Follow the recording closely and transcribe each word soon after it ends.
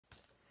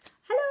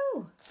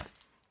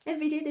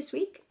Every day this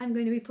week I'm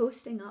going to be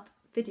posting up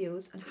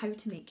videos on how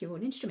to make your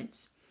own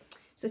instruments.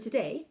 So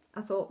today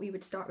I thought we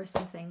would start with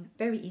something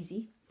very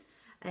easy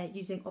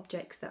using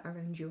objects that are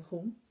around your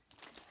home.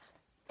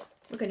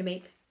 We're going to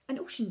make an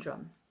ocean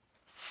drum.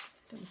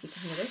 I don't know if you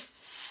can hear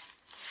this.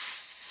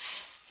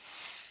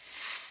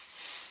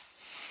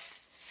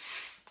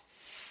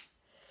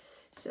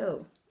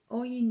 So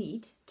all you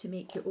need to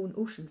make your own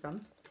ocean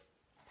drum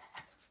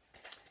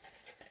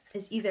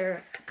is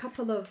either a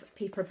couple of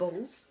paper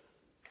bowls,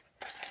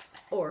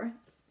 or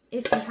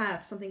if you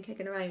have something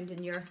kicking around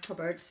in your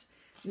cupboards,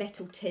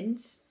 metal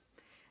tins,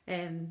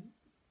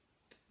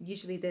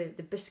 usually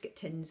the biscuit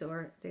tins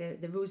or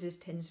the roses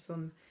tins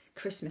from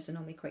Christmas are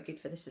normally quite good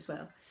for this as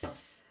well.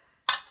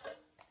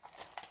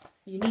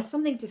 You need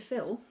something to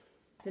fill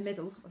the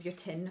middle of your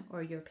tin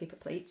or your paper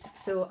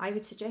plates, so I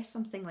would suggest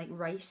something like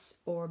rice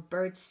or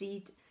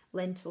birdseed,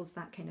 lentils,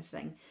 that kind of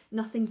thing.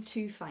 Nothing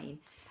too fine,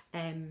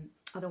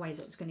 otherwise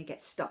it's going to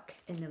get stuck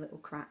in the little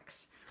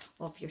cracks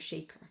of your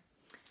shaker.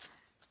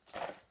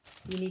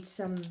 You need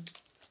some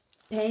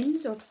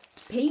pens or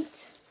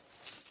paint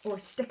or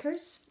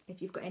stickers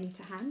if you've got any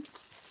to hand,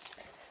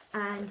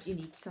 and you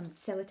need some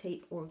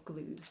sellotape or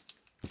glue.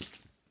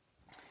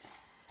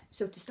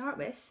 So to start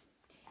with,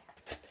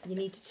 you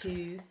need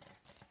to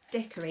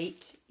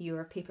decorate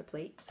your paper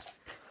plates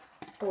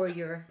or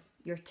your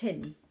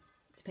tin,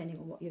 depending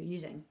on what you're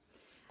using.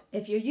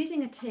 If you're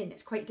using a tin,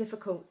 it's quite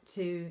difficult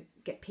to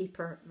get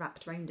paper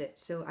wrapped around it,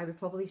 so I would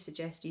probably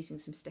suggest using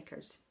some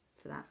stickers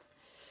for that.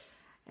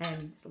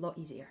 It's a lot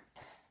easier.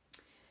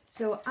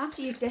 So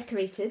after you've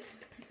decorated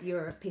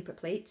your paper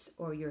plates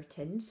or your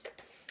tins,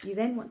 you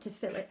then want to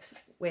fill it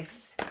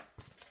with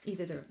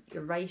either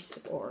your rice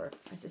or,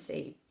 as I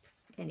say,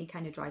 any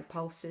kind of dried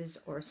pulses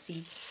or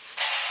seeds.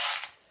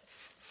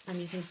 I'm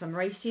using some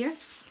rice here.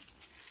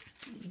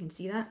 You can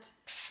see that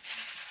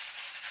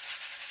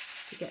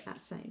to get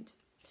that sound.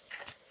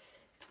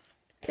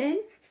 Then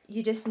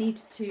you just need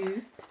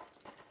to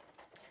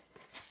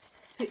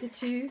put the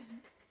two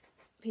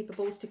paper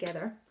bowls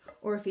together,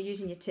 or if you're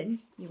using your tin,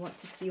 you want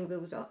to seal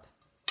those up.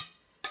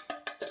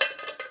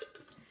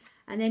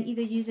 And then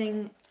either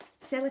using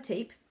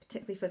sellotape,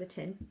 particularly for the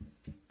tin,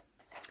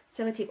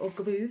 sellotape or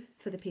glue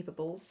for the paper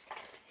bowls,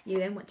 you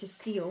then want to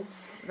seal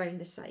around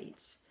the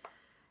sides.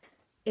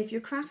 If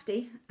you're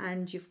crafty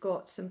and you've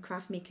got some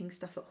craft making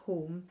stuff at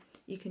home,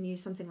 you can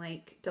use something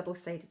like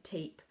double-sided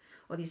tape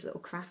or these little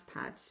craft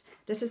pads,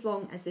 just as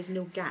long as there's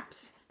no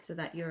gaps so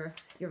that your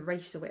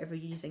rice or whatever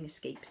you're using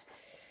escapes.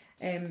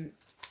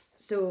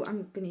 So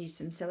I'm going to use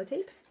some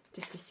sellotape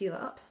just to seal it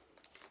up.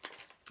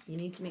 You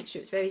need to make sure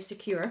it's very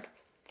secure.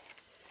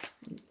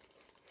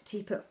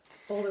 Tape it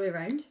all the way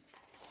around.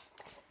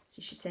 So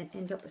you should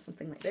end up with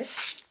something like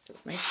this, so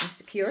it's nice and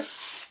secure.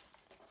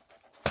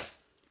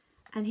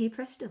 And hey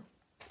presto,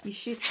 you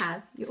should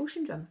have your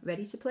ocean drum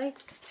ready to play.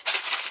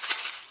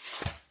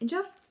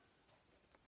 Enjoy!